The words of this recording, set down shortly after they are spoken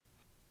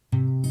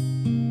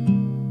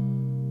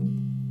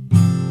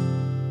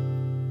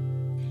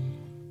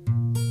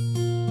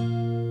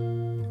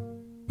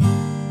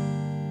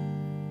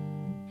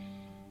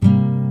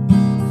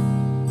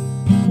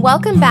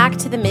Welcome back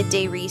to the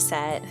Midday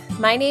Reset.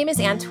 My name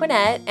is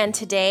Antoinette, and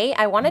today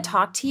I want to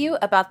talk to you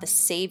about the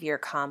savior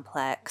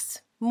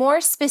complex. More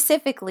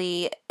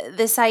specifically,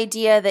 this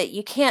idea that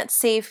you can't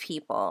save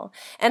people.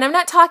 And I'm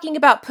not talking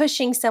about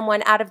pushing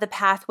someone out of the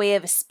pathway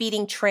of a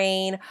speeding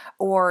train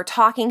or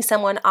talking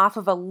someone off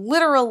of a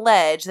literal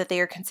ledge that they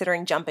are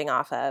considering jumping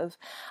off of.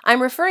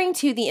 I'm referring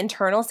to the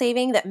internal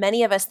saving that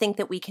many of us think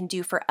that we can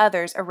do for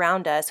others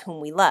around us whom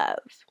we love.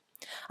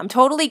 I'm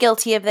totally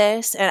guilty of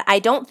this, and I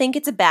don't think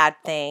it's a bad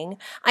thing.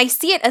 I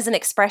see it as an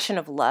expression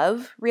of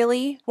love,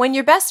 really. When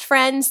your best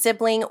friend,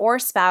 sibling, or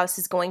spouse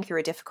is going through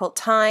a difficult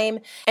time,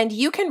 and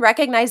you can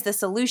recognize the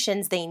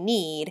solutions they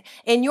need,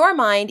 in your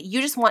mind,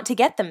 you just want to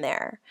get them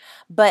there.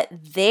 But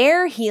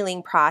their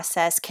healing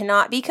process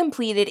cannot be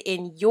completed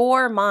in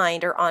your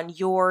mind or on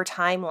your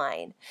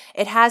timeline.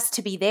 It has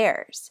to be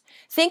theirs.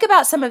 Think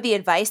about some of the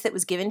advice that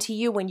was given to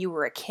you when you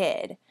were a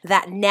kid.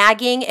 That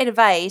nagging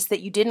advice that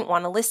you didn't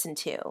want to listen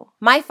to.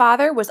 My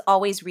father was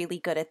always really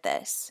good at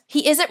this.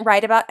 He isn't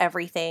right about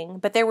everything,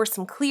 but there were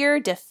some clear,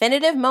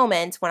 definitive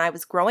moments when I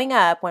was growing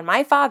up when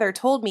my father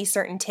told me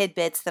certain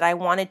tidbits that I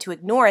wanted to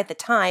ignore at the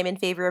time in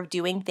favor of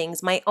doing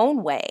things my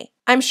own way.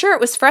 I'm sure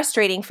it was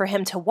frustrating for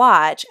him to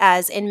watch,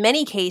 as in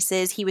many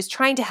cases, he was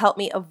trying to help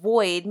me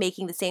avoid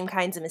making the same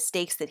kinds of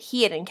mistakes that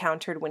he had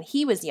encountered when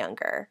he was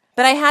younger.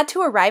 But I had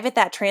to arrive at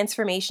that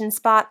transformation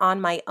spot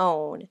on my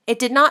own. It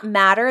did not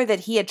matter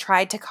that he had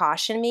tried to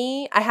caution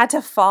me. I had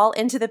to fall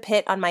into the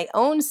pit on my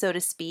own, so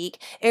to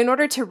speak, in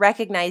order to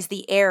recognize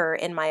the error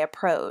in my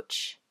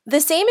approach. The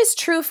same is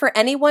true for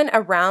anyone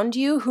around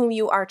you whom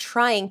you are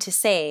trying to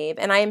save,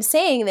 and I am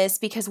saying this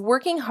because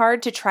working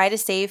hard to try to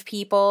save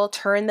people,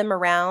 turn them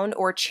around,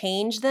 or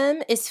change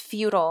them is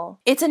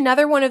futile. It's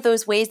another one of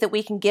those ways that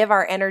we can give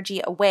our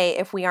energy away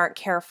if we aren't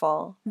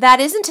careful. That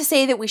isn't to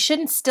say that we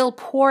shouldn't still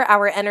pour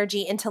our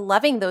energy into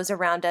loving those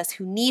around us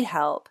who need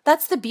help.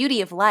 That's the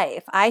beauty of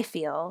life, I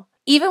feel.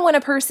 Even when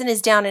a person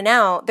is down and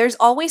out, there's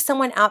always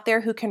someone out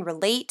there who can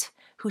relate,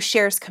 who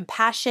shares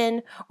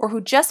compassion, or who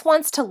just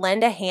wants to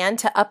lend a hand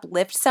to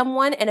uplift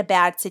someone in a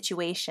bad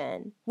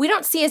situation. We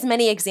don't see as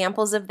many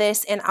examples of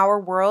this in our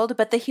world,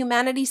 but the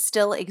humanity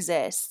still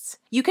exists.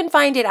 You can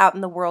find it out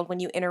in the world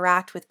when you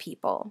interact with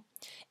people.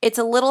 It's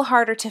a little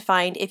harder to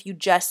find if you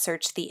just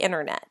search the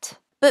internet.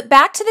 But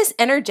back to this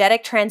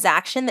energetic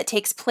transaction that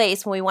takes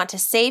place when we want to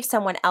save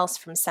someone else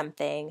from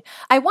something,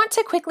 I want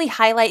to quickly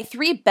highlight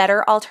 3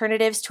 better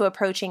alternatives to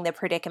approaching the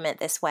predicament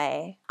this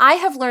way. I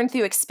have learned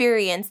through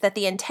experience that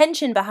the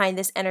intention behind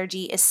this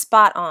energy is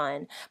spot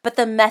on, but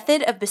the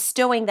method of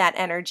bestowing that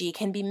energy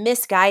can be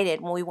misguided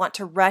when we want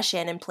to rush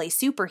in and play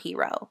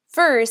superhero.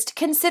 First,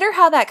 consider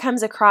how that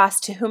comes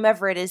across to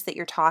whomever it is that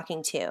you're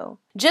talking to.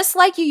 Just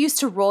like you used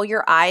to roll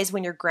your eyes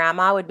when your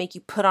grandma would make you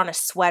put on a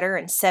sweater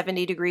in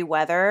 70-degree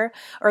weather,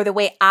 or the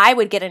way I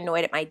would get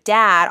annoyed at my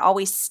dad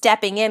always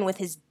stepping in with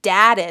his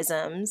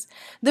dadisms,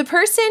 the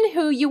person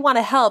who you want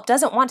to help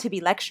doesn't want to be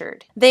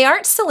lectured. They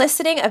aren't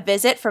soliciting a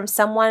visit from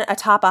someone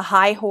atop a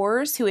high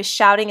horse who is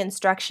shouting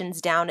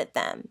instructions down at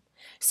them.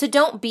 So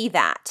don't be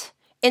that.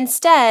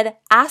 Instead,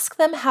 ask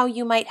them how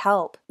you might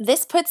help.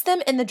 This puts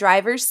them in the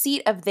driver's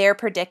seat of their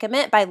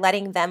predicament by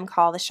letting them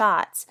call the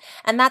shots.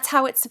 And that's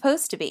how it's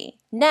supposed to be.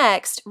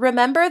 Next,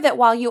 remember that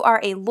while you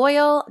are a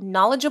loyal,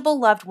 knowledgeable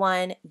loved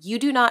one, you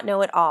do not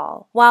know it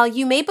all. While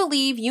you may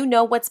believe you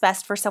know what's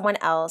best for someone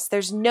else,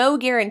 there's no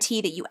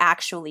guarantee that you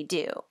actually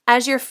do.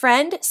 As your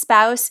friend,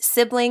 spouse,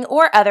 sibling,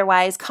 or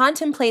otherwise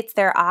contemplates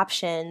their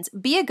options,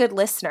 be a good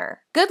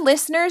listener. Good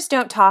listeners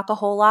don't talk a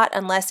whole lot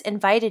unless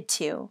invited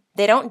to.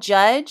 They don't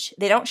judge.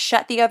 They don't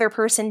shut the other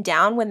person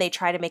down when they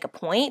try to make a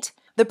point.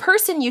 The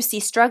person you see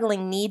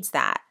struggling needs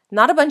that,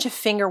 not a bunch of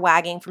finger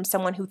wagging from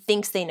someone who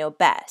thinks they know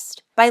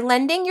best. By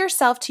lending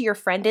yourself to your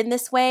friend in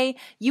this way,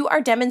 you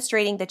are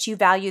demonstrating that you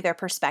value their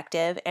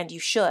perspective, and you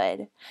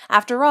should.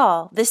 After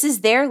all, this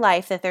is their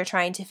life that they're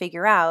trying to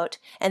figure out,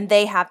 and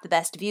they have the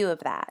best view of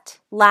that.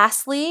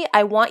 Lastly,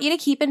 I want you to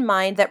keep in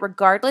mind that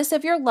regardless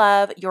of your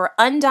love, your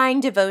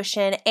undying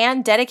devotion,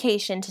 and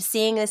dedication to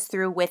seeing this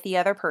through with the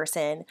other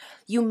person,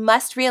 you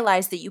must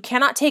realize that you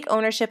cannot take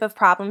ownership of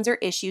problems or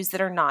issues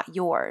that are not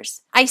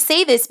yours. I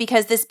say this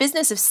because this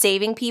business of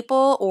saving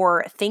people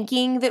or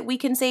thinking that we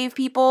can save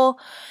people,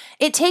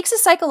 it takes a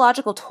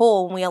psychological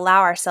toll when we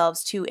allow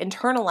ourselves to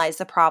internalize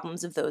the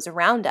problems of those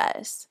around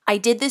us. I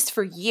did this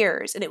for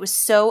years, and it was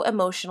so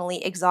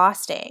emotionally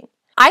exhausting.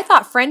 I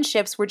thought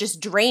friendships were just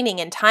draining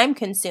and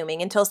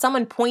time-consuming until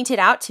someone pointed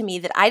out to me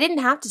that I didn't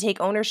have to take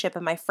ownership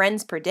of my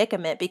friend's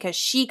predicament because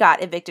she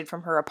got evicted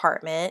from her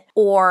apartment,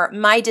 or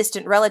my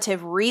distant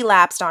relative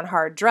relapsed on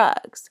hard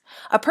drugs.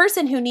 A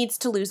person who needs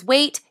to lose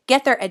weight,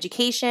 get their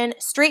education,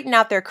 straighten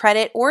out their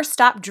credit, or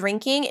stop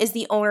drinking is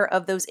the owner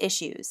of those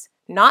issues,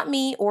 not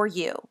me or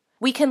you.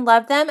 We can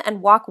love them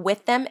and walk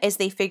with them as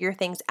they figure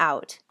things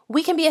out.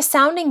 We can be a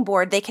sounding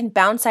board they can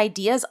bounce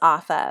ideas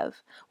off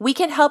of. We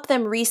can help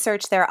them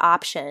research their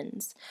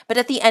options. But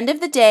at the end of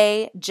the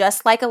day,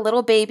 just like a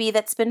little baby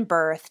that's been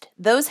birthed,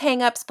 those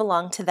hang-ups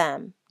belong to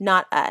them,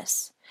 not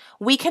us.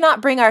 We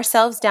cannot bring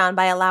ourselves down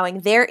by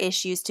allowing their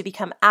issues to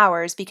become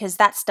ours because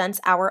that stunts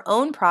our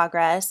own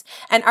progress,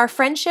 and our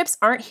friendships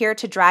aren't here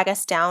to drag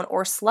us down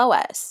or slow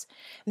us.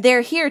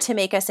 They're here to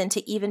make us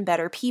into even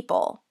better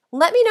people.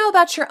 Let me know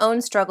about your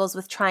own struggles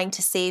with trying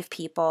to save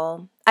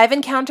people. I've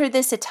encountered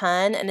this a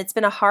ton, and it's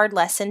been a hard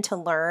lesson to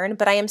learn,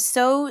 but I am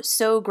so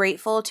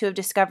grateful to have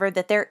discovered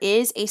that there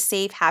is a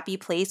safe, happy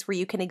place where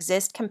you can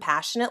exist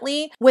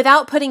compassionately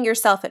without putting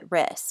yourself at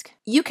risk.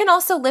 You can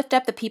also lift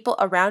up the people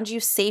around you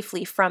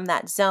safely from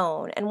that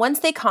zone, and once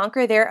they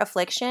conquer their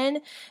affliction,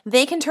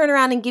 they can turn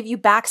around and give you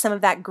back some of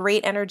that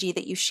great energy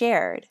that you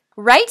shared.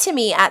 Write to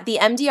me at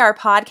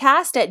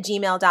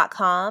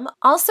themdrpodcast@gmail.com.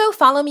 Also,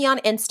 follow me on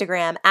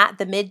Instagram at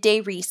the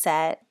Midday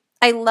Reset.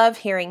 I love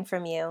hearing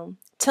from you.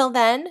 Till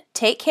then,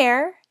 take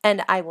care,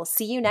 and I will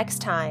see you next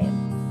time.